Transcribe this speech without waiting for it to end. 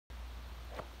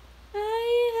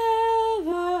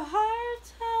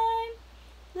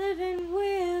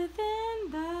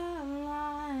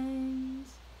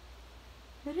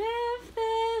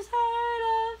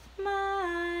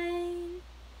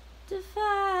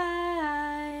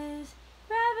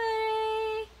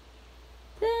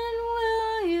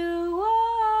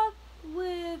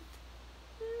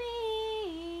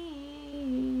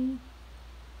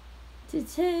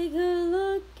take a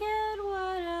look at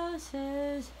what else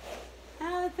is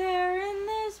out there in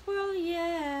this world,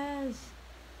 yes.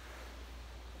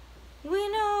 We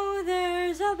know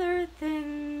there's other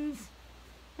things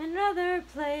and other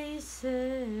places.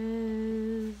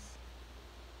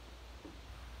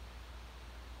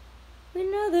 We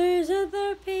know there's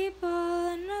other people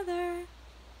and other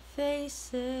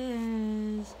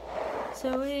faces.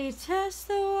 So we test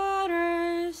the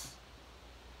waters.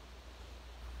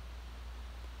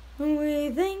 We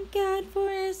thank God for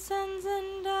His sons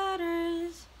and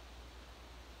daughters.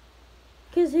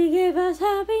 'Cause He gave us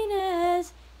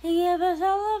happiness. He gave us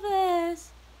all of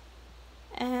this.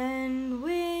 And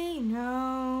we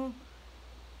know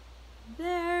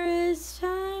there is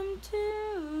time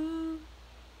to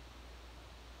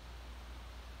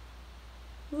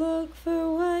look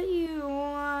for what you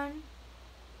want.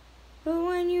 But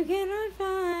when you cannot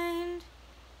find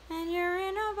and you're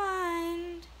in a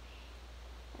bind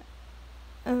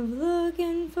of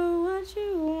looking for what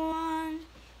you want,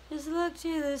 just look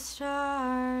to the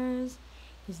stars,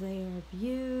 'cause they are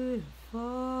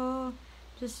beautiful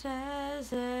just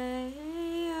as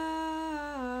they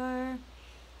are.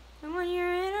 And when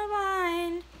you're in a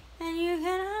bind and you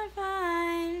cannot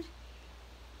find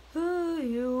who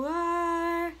you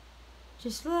are,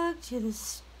 just look to the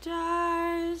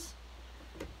stars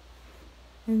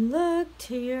and look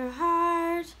to your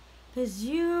heart, 'cause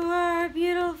you are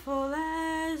beautiful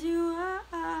as you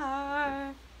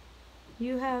are.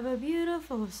 You have a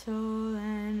beautiful soul,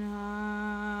 and